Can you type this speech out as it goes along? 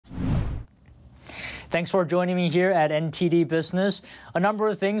Thanks for joining me here at NTD Business. A number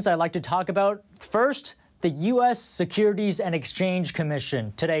of things I'd like to talk about. First, the U.S. Securities and Exchange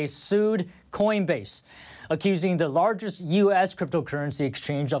Commission today sued Coinbase, accusing the largest U.S. cryptocurrency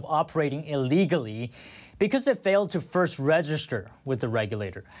exchange of operating illegally because it failed to first register with the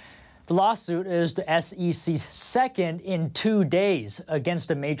regulator. The lawsuit is the SEC's second in 2 days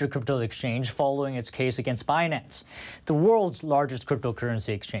against a major crypto exchange following its case against Binance, the world's largest cryptocurrency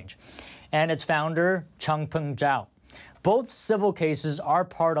exchange, and its founder, Changpeng Zhao. Both civil cases are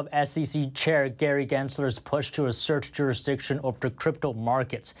part of SEC Chair Gary Gensler's push to assert jurisdiction over the crypto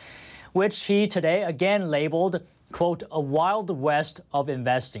markets, which he today again labeled, quote, a wild west of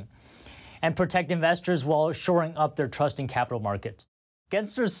investing, and protect investors while shoring up their trust in capital markets.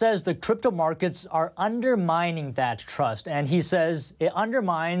 Gensler says the crypto markets are undermining that trust, and he says it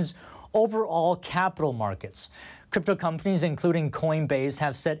undermines overall capital markets. Crypto companies, including Coinbase,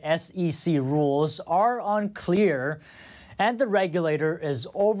 have said SEC rules are unclear, and the regulator is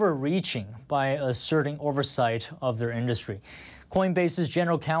overreaching by asserting oversight of their industry. Coinbase's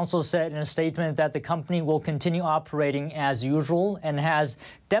general counsel said in a statement that the company will continue operating as usual and has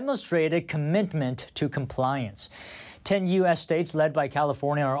demonstrated commitment to compliance. 10 U.S. states, led by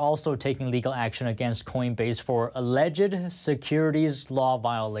California, are also taking legal action against Coinbase for alleged securities law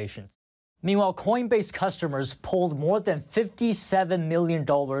violations. Meanwhile, Coinbase customers pulled more than $57 million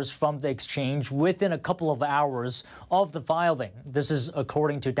from the exchange within a couple of hours of the filing. This is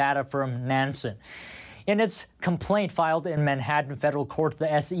according to data firm Nansen. In its complaint filed in Manhattan federal court,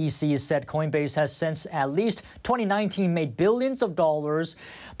 the SEC said Coinbase has since at least 2019 made billions of dollars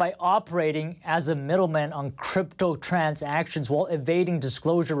by operating as a middleman on crypto transactions while evading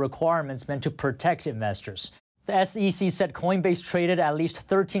disclosure requirements meant to protect investors. The SEC said Coinbase traded at least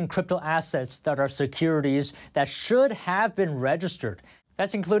 13 crypto assets that are securities that should have been registered.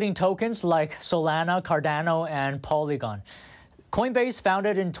 That's including tokens like Solana, Cardano, and Polygon. Coinbase,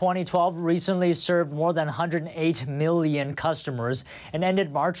 founded in 2012, recently served more than 108 million customers and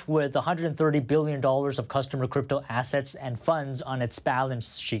ended March with $130 billion of customer crypto assets and funds on its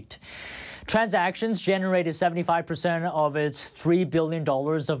balance sheet. Transactions generated 75% of its $3 billion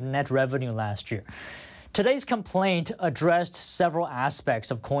of net revenue last year. Today's complaint addressed several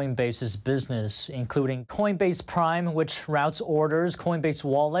aspects of Coinbase's business, including Coinbase Prime, which routes orders, Coinbase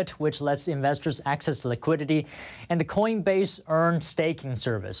Wallet, which lets investors access liquidity, and the Coinbase Earn staking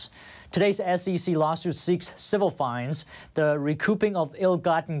service. Today's SEC lawsuit seeks civil fines, the recouping of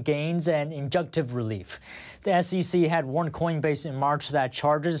ill-gotten gains, and injunctive relief. The SEC had warned Coinbase in March that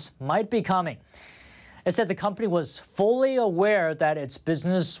charges might be coming. It said the company was fully aware that its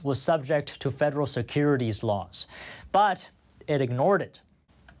business was subject to federal securities laws, but it ignored it.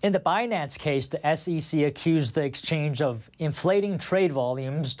 In the Binance case, the SEC accused the exchange of inflating trade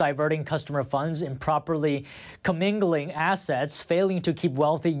volumes, diverting customer funds, improperly commingling assets, failing to keep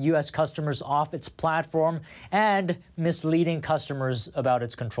wealthy U.S. customers off its platform, and misleading customers about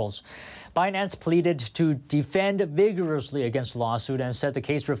its controls. Binance pleaded to defend vigorously against the lawsuit and said the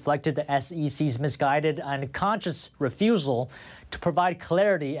case reflected the SEC's misguided and conscious refusal to provide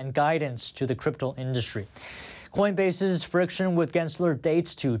clarity and guidance to the crypto industry. Coinbase's friction with Gensler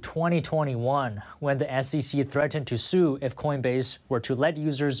dates to 2021, when the SEC threatened to sue if Coinbase were to let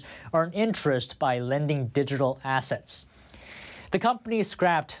users earn interest by lending digital assets. The company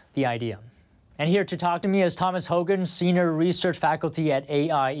scrapped the idea. And here to talk to me is Thomas Hogan, Senior Research Faculty at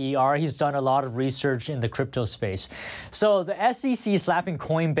AIER. He's done a lot of research in the crypto space. So the SEC slapping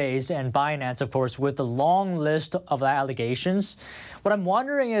Coinbase and Binance, of course, with a long list of allegations. What I'm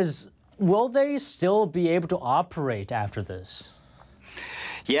wondering is, will they still be able to operate after this?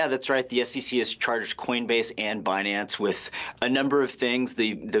 Yeah, that's right. The SEC has charged Coinbase and Binance with a number of things.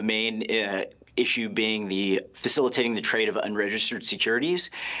 The main issue being the facilitating the trade of unregistered securities.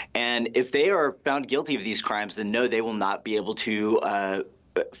 And if they are found guilty of these crimes, then no, they will not be able to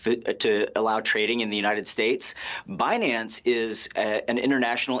allow trading in the United States. Binance is an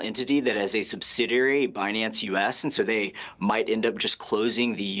international entity that has a subsidiary, Binance US, and so they might end up just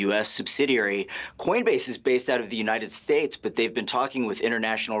closing the US subsidiary. Coinbase is based out of the United States, but they've been talking with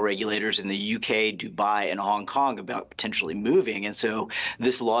international regulators in the UK, Dubai, and Hong Kong about potentially moving, and so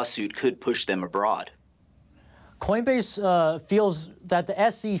this lawsuit could push them abroad. Coinbase feels that the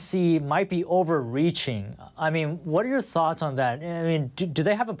SEC might be overreaching. I mean, what are your thoughts on that? I mean, do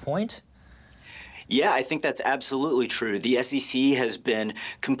they have a point? Yeah, I think that's absolutely true. The SEC has been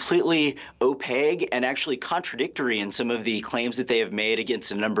completely opaque and actually contradictory in some of the claims that they have made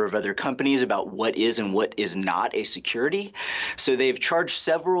against a number of other companies about what is and what is not a security. So they've charged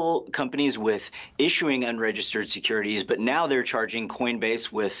several companies with issuing unregistered securities, but now they're charging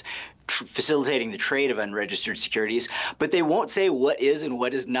Coinbase with facilitating the trade of unregistered securities, but they won't say what is and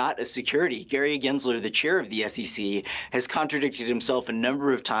what is not a security. Gary Gensler, the chair of the SEC, has contradicted himself a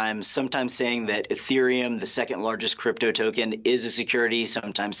number of times, sometimes saying that Ethereum, the second largest crypto token, is a security,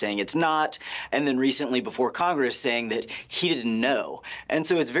 sometimes saying it's not, and then recently before Congress saying that he didn't know. And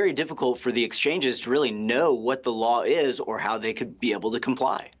so it's very difficult for the exchanges to really know what the law is or how they could be able to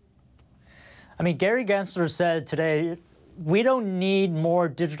comply. I mean, Gary Gensler said today, we don't need more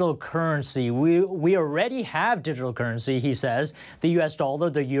digital currency. We already have digital currency, he says, the US dollar,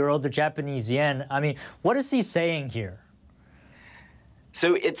 the euro, the Japanese yen. I mean, what is he saying here?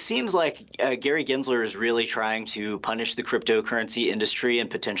 So it seems like Gary Gensler is really trying to punish the cryptocurrency industry and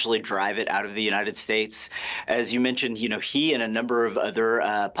potentially drive it out of the United States. As you mentioned, he and a number of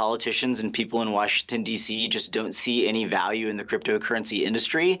other politicians and people in Washington, D.C. just don't see any value in the cryptocurrency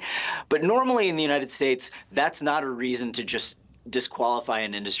industry. But normally in the United States, that's not a reason to just disqualify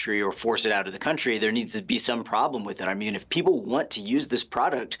an industry or force it out of the country. There needs to be some problem with it. I mean, if people want to use this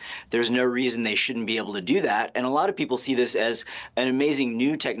product, there's no reason they shouldn't be able to do that. And a lot of people see this as an amazing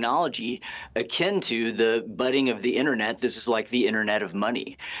new technology akin to the budding of the internet. This is like the internet of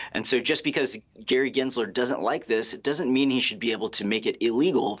money. And so just because Gary Gensler doesn't like this, it doesn't mean he should be able to make it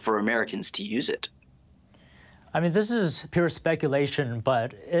illegal for Americans to use it. I mean, this is pure speculation,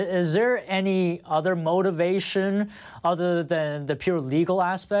 but is there any other motivation other than the pure legal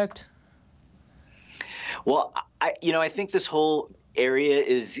aspect? Well, I think this whole area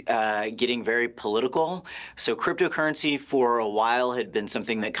is getting very political. So cryptocurrency for a while had been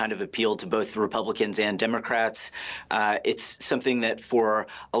something that kind of appealed to both Republicans and Democrats. It's something that for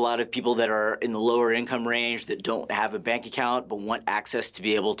a lot of people that are in the lower income range that don't have a bank account but want access to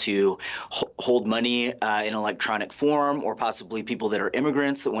be able to hold money in electronic form, or possibly people that are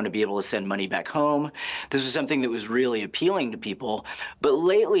immigrants that want to be able to send money back home. This was something that was really appealing to people. But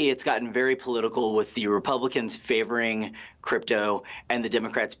lately it's gotten very political, with the Republicans favoring crypto and the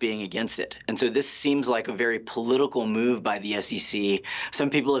Democrats being against it. And so this seems like a very political move by the SEC.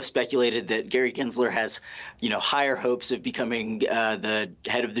 Some people have speculated that Gary Gensler has, higher hopes of becoming the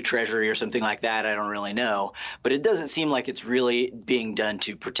head of the Treasury or something like that. I don't really know. But it doesn't seem like it's really being done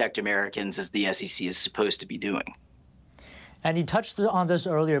to protect Americans as the SEC is supposed to be doing. And you touched on this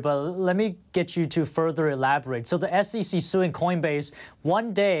earlier, but let me get you to further elaborate. So the SEC suing Coinbase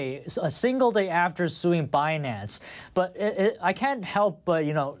one day, a single day after suing Binance. But I can't help but,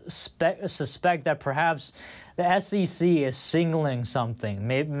 suspect that perhaps the SEC is signaling something.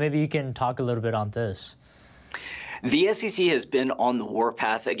 Maybe you can talk a little bit on this. The SEC has been on the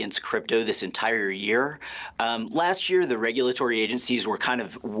warpath against crypto this entire year. Last year, the regulatory agencies were kind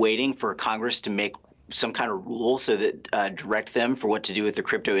of waiting for Congress to make some kind of rule so that direct them for what to do with the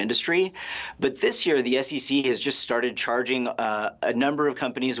crypto industry. But this year, the SEC has just started charging a number of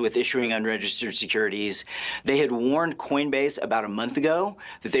companies with issuing unregistered securities. They had warned Coinbase about a month ago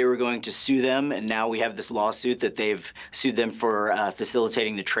that they were going to sue them, and now we have this lawsuit that they've sued them for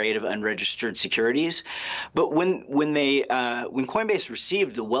facilitating the trade of unregistered securities. But when Coinbase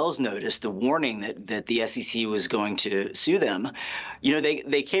received the Wells notice, the warning that the SEC was going to sue them,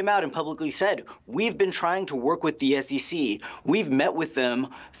 they came out and publicly said, "We've been trying to work with the SEC. We've met with them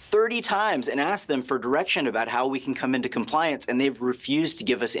 30 times and asked them for direction about how we can come into compliance, and they've refused to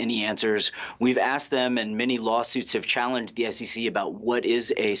give us any answers. We've asked them, and many lawsuits have challenged the SEC about what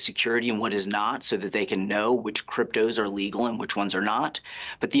is a security and what is not, so that they can know which cryptos are legal and which ones are not.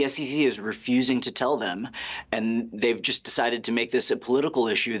 But the SEC is refusing to tell them, and they've just decided to make this a political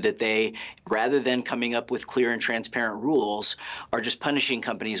issue that they, rather than coming up with clear and transparent rules, are just punishing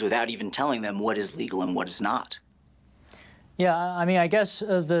companies without even telling them what is legal and what is not." Yeah, I mean, I guess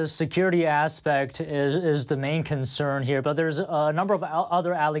the security aspect is the main concern here, but there's a number of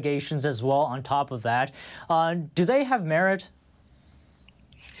other allegations as well on top of that. Do they have merit?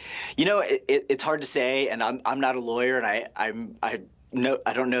 It's hard to say, and I'm not a lawyer, and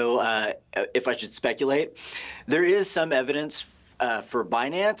I don't know if I should speculate. There is some evidence for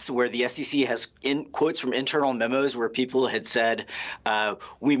Binance, where the SEC has quotes from internal memos where people had said,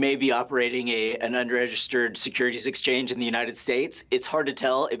 we may be operating an unregistered securities exchange in the United States. It's hard to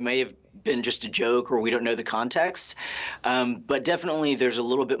tell. It may have been just a joke, or we don't know the context. But definitely there's a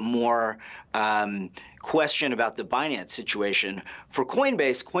little bit more question about the Binance situation. For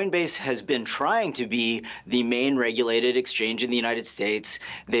Coinbase, Coinbase has been trying to be the main regulated exchange in the United States.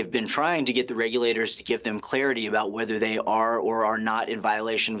 They've been trying to get the regulators to give them clarity about whether they are or are not in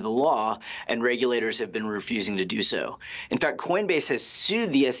violation of the law, and regulators have been refusing to do so. In fact, Coinbase has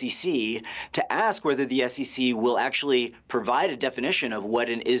sued the SEC to ask whether the SEC will actually provide a definition of what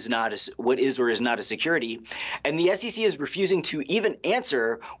is or is not a security, and the SEC is refusing to even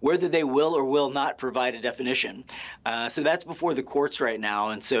answer whether they will or will not provide a definition. So that's before the courts right now,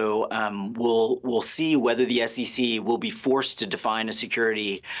 and so we'll see whether the SEC will be forced to define a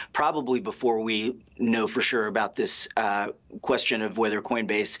security probably before we know for sure about this question of whether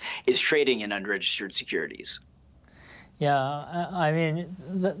Coinbase is trading in unregistered securities. Yeah, I mean,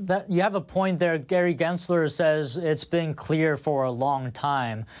 that you have a point there. Gary Gensler says it's been clear for a long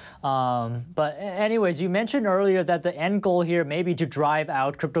time. But anyways, you mentioned earlier that the end goal here may be to drive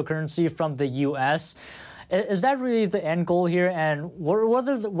out cryptocurrency from the U.S. Is that really the end goal here? And what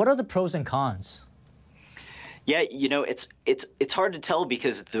are the pros and cons? Yeah, you know, it's hard to tell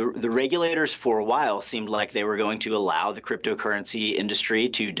because the regulators for a while seemed like they were going to allow the cryptocurrency industry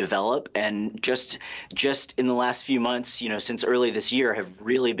to develop, and just in the last few months, you know, since early this year, have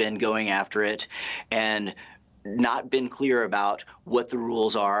really been going after it and not been clear about what the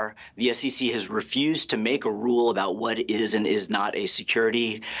rules are. The SEC has refused to make a rule about what is and is not a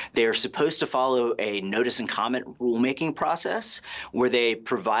security. They are supposed to follow a notice and comment rulemaking process where they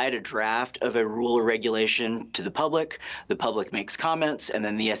provide a draft of a rule or regulation to the public makes comments, and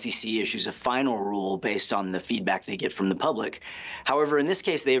then the SEC issues a final rule based on the feedback they get from the public. However, in this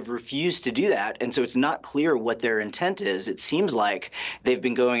case, they have refused to do that, and so it's not clear what their intent is. It seems like they've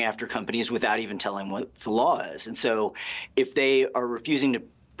been going after companies without even telling what the law is. And so if they are refusing to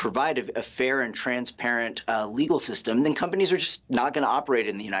provide a fair and transparent legal system, then companies are just not going to operate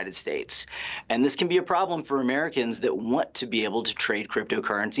in the United States. And this can be a problem for Americans that want to be able to trade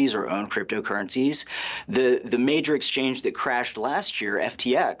cryptocurrencies or own cryptocurrencies. The major exchange that crashed last year,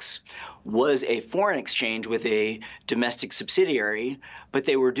 FTX, was a foreign exchange with a domestic subsidiary, but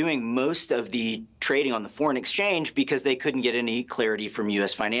they were doing most of the trading on the foreign exchange because they couldn't get any clarity from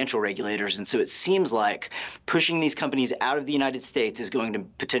U.S. financial regulators. And so it seems like pushing these companies out of the United States is going to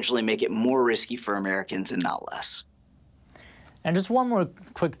potentially make it more risky for Americans and not less. And just one more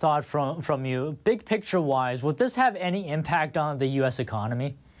quick thought from you. Big picture wise, would this have any impact on the U.S.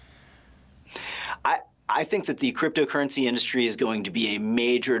 economy? I think that the cryptocurrency industry is going to be a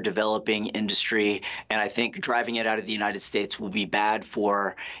major developing industry, and I think driving it out of the United States will be bad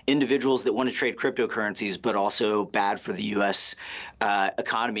for individuals that want to trade cryptocurrencies, but also bad for the U.S.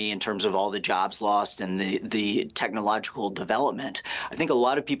 Economy in terms of all the jobs lost and the technological development. I think a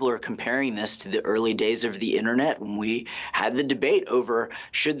lot of people are comparing this to the early days of the internet when we had the debate over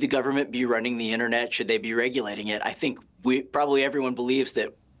should the government be running the internet, should they be regulating it. I think probably everyone believes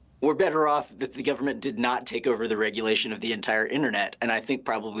that we're better off that the government did not take over the regulation of the entire internet. And I think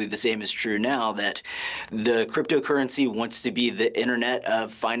probably the same is true now, that the cryptocurrency wants to be the internet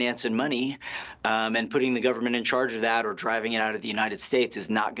of finance and money, and putting the government in charge of that or driving it out of the United States is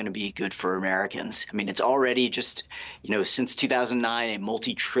not going to be good for Americans. I mean, it's already just, you know, since 2009, a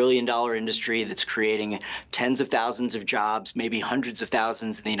multi-trillion-dollar industry that's creating tens of thousands of jobs, maybe hundreds of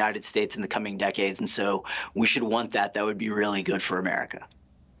thousands in the United States in the coming decades. And so we should want that. That would be really good for America.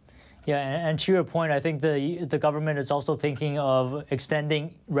 Yeah, and to your point, I think the government is also thinking of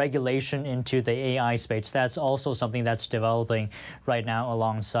extending regulation into the AI space. That's also something that's developing right now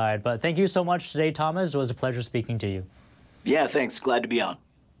alongside. But thank you so much today, Thomas. It was a pleasure speaking to you. Yeah, thanks. Glad to be on.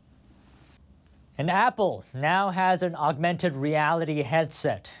 And Apple now has an augmented reality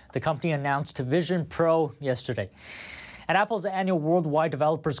headset. The company announced Vision Pro yesterday. At Apple's annual Worldwide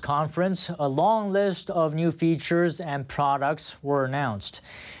Developers Conference, a long list of new features and products were announced.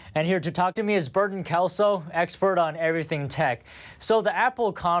 And here to talk to me is Burton Kelso, expert on everything tech. So the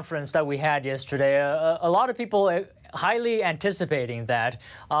Apple conference that we had yesterday, a lot of people highly anticipating that.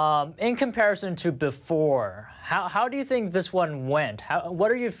 In comparison to before, how do you think this one went? What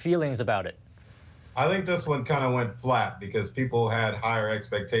are your feelings about it? I think this one kind of went flat because people had higher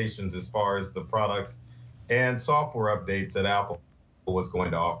expectations as far as the products and software updates that Apple was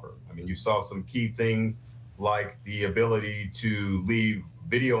going to offer. I mean, you saw some key things like the ability to leave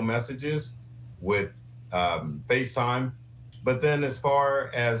video messages with FaceTime. But then as far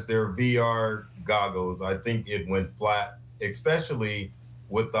as their VR goggles, I think it went flat, especially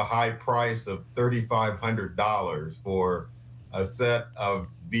with the high price of $3,500 for a set of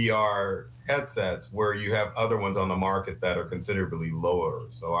VR headsets where you have other ones on the market that are considerably lower.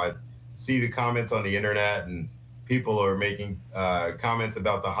 So I see the comments on the internet and people are making comments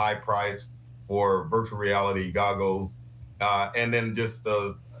about the high price for virtual reality goggles, and then just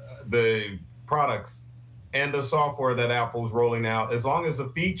the products and the software that Apple's rolling out, as long as the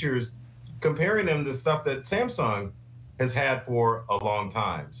features, comparing them to stuff that Samsung has had for a long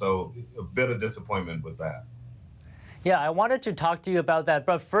time. So a bit of disappointment with that. Yeah, I wanted to talk to you about that,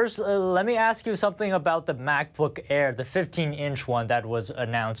 but first, let me ask you something about the MacBook Air, the 15-inch one that was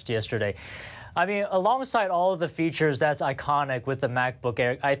announced yesterday. I mean, alongside all of the features that's iconic with the MacBook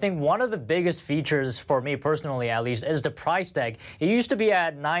Air, I think one of the biggest features for me personally, at least, is the price tag. It used to be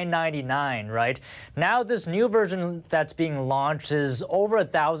at $999, right? Now this new version that's being launched is over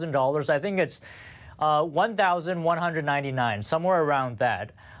 $1,000. I think it's $1,199, somewhere around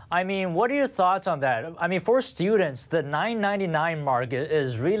that. I mean, what are your thoughts on that? I mean, for students, the $999 mark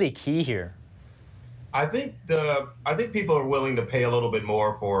is really key here. I think people are willing to pay a little bit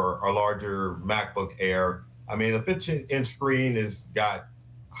more for a larger MacBook Air. I mean, the 15-inch screen has got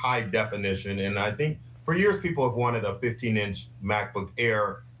high definition, and I think for years people have wanted a 15-inch MacBook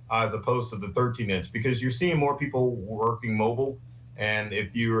Air as opposed to the 13-inch, because you're seeing more people working mobile, and if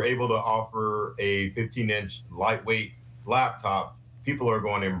you're able to offer a 15-inch lightweight laptop, people are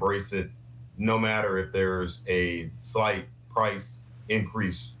going to embrace it no matter if there's a slight price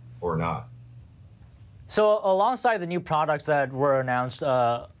increase or not. So alongside the new products that were announced,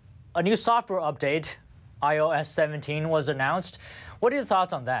 a new software update, iOS 17, was announced. What are your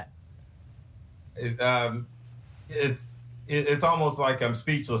thoughts on that? It's almost like I'm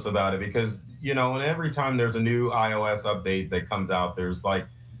speechless about it, because, you know, every time there's a new iOS update that comes out, there's like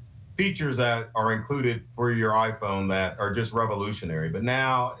features that are included for your iPhone that are just revolutionary. But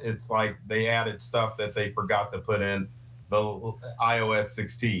now it's like they added stuff that they forgot to put in the iOS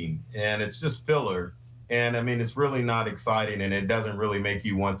 16, and it's just filler. And I mean, it's really not exciting, and it doesn't really make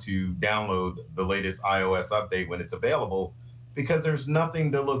you want to download the latest iOS update when it's available, because there's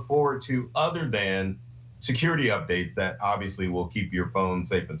nothing to look forward to other than security updates that obviously will keep your phone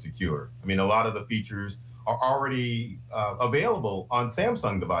safe and secure. I mean, a lot of the features are already available on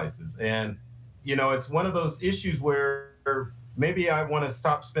Samsung devices. And, you know, it's one of those issues where maybe I want to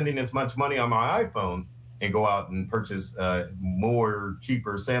stop spending as much money on my iPhone and go out and purchase a more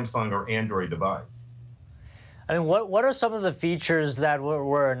cheaper Samsung or Android device. I mean, what are some of the features that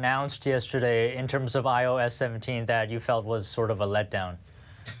were announced yesterday in terms of iOS 17 that you felt was sort of a letdown?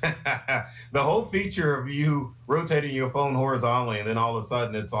 The whole feature of you rotating your phone horizontally, and then all of a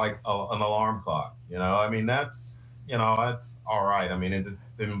sudden it's like an alarm clock. You know, I mean, that's all right. I mean, it's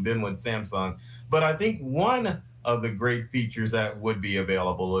been with Samsung. But I think one of the great features that would be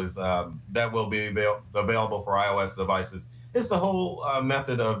available is that will be available for iOS devices is the whole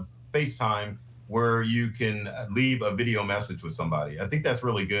method of FaceTime, where you can leave a video message with somebody. I think that's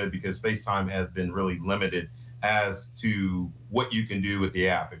really good, because FaceTime has been really limited as to what you can do with the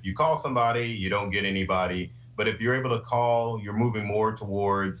app. If you call somebody, you don't get anybody. But if you're able to call, you're moving more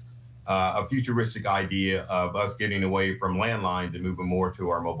towards a futuristic idea of us getting away from landlines and moving more to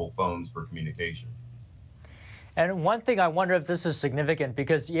our mobile phones for communication. And one thing I wonder if this is significant,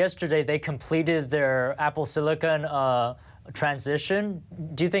 because yesterday they completed their Apple Silicon transition.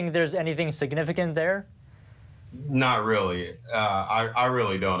 Do you think there's anything significant there? Not really. I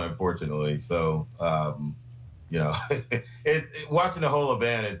really don't, unfortunately. So, you know, watching the whole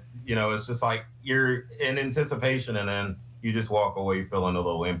event, it's just like you're in anticipation, and then you just walk away feeling a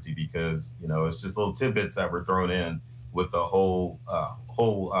little empty, because, you know, it's just little tidbits that were thrown in with the whole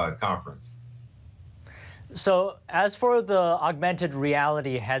conference. So as for the augmented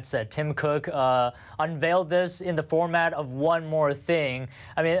reality headset, Tim Cook unveiled this in the format of one more thing.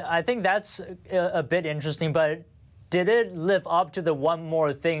 I mean, I think that's a bit interesting, but did it live up to the one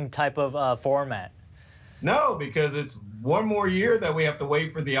more thing type of format? No, because it's one more year that we have to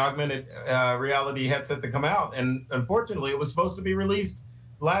wait for the augmented reality headset to come out. And unfortunately, it was supposed to be released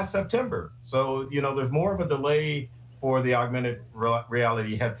last September. So, you know, there's more of a delay for the augmented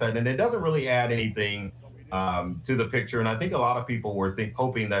reality headset, and it doesn't really add anything to the picture. And I think a lot of people were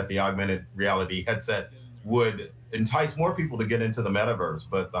hoping that the augmented reality headset would entice more people to get into the metaverse.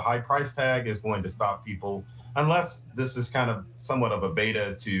 But the high price tag is going to stop people, unless this is kind of somewhat of a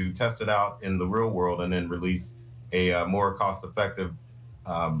beta to test it out in the real world and then release a more cost-effective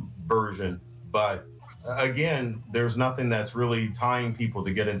version. But again, there's nothing that's really tying people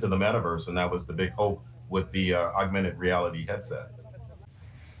to get into the metaverse, and that was the big hope with the augmented reality headset.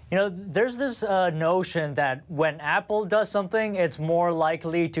 You know, there's this notion that when Apple does something, it's more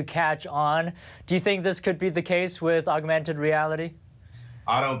likely to catch on. Do you think this could be the case with augmented reality?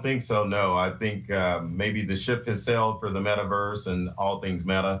 I don't think so, no. I think maybe the ship has sailed for the metaverse and all things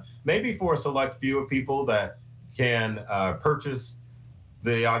meta. Maybe for a select few of people that can purchase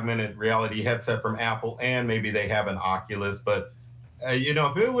the augmented reality headset from Apple, and maybe they have an Oculus. But, you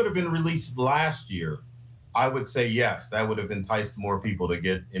know, if it would have been released last year, I would say yes, that would have enticed more people to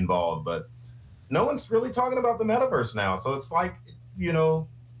get involved. But no one's really talking about the metaverse now. So it's like, you know,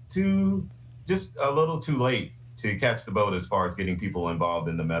 just a little too late to catch the boat as far as getting people involved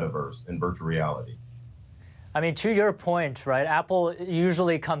in the metaverse and virtual reality. I mean, to your point, right, Apple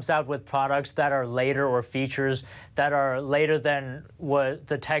usually comes out with products that are later or features that are later than what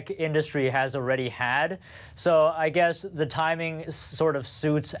the tech industry has already had. So I guess the timing sort of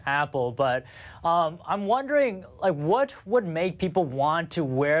suits Apple. But I'm wondering, like, what would make people want to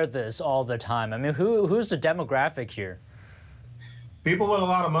wear this all the time? I mean, who's the demographic here? People with a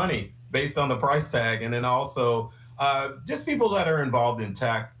lot of money based on the price tag, and then also just people that are involved in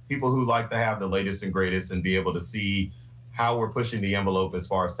tech. People who like to have the latest and greatest and be able to see how we're pushing the envelope as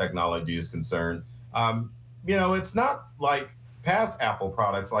far as technology is concerned. You know, it's not like past Apple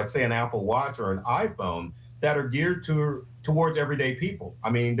products, like say an Apple Watch or an iPhone, that are geared towards everyday people. I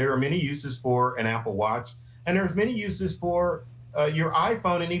mean, there are many uses for an Apple Watch, and there's many uses for your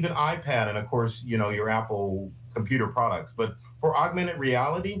iPhone and even iPad, and of course, you know, your Apple computer products. But for augmented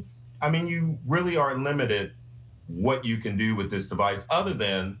reality, I mean, you really are limited what you can do with this device other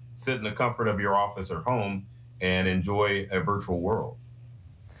than sit in the comfort of your office or home and enjoy a virtual world.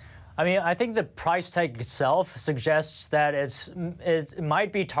 I mean, I think the price tag itself suggests that it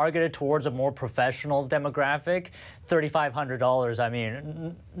might be targeted towards a more professional demographic. $3,500. I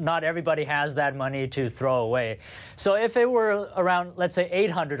mean, not everybody has that money to throw away. So if it were around, let's say,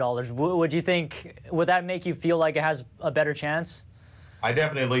 $800, would you think, would that make you feel like it has a better chance? I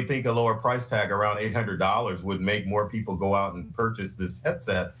definitely think a lower price tag around $800 would make more people go out and purchase this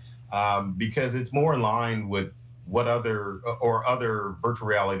headset because it's more in line with what other virtual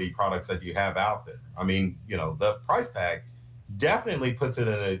reality products that you have out there. I mean, you know, the price tag definitely puts it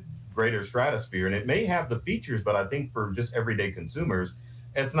in a greater stratosphere, and it may have the features, but I think for just everyday consumers,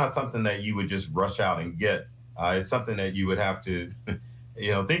 it's not something that you would just rush out and get. It's something that you would have to,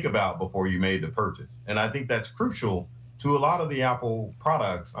 you know, think about before you made the purchase. And I think that's crucial to a lot of the Apple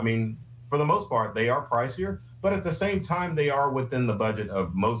products. I mean, for the most part, they are pricier, but at the same time, they are within the budget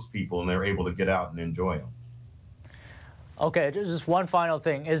of most people, and they're able to get out and enjoy them. Okay, just one final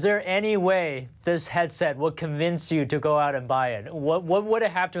thing. Is there any way this headset would convince you to go out and buy it? What would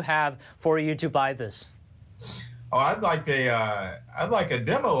it have to have for you to buy this? Oh, I'd like a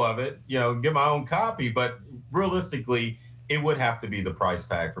demo of it, you know, get my own copy, but realistically, it would have to be the price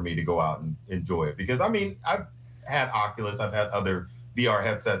tag for me to go out and enjoy it. Because, I mean, I've had Oculus, I've had other VR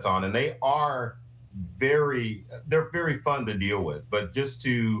headsets on, and they're very fun to deal with. But just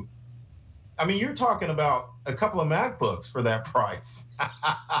to, I mean, you're talking about a couple of MacBooks for that price.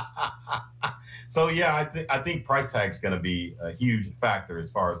 So yeah, I think price tag's going to be a huge factor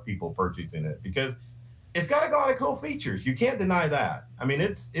as far as people purchasing it, because it's got a lot of cool features. You can't deny that. I mean,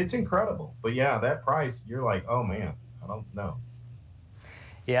 it's incredible. But yeah, that price, you're like, oh man, I don't know.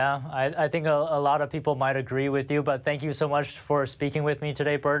 Yeah, I think a lot of people might agree with you, but thank you so much for speaking with me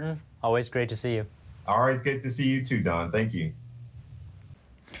today, Burton. Always great to see you. All right, it's good to see you too, Don. Thank you.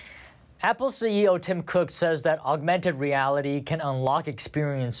 Apple CEO Tim Cook says that augmented reality can unlock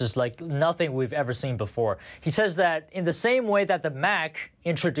experiences like nothing we've ever seen before. He says that in the same way that the Mac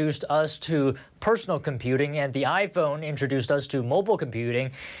introduced us to personal computing and the iPhone introduced us to mobile computing,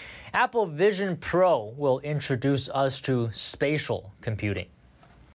 Apple Vision Pro will introduce us to spatial computing.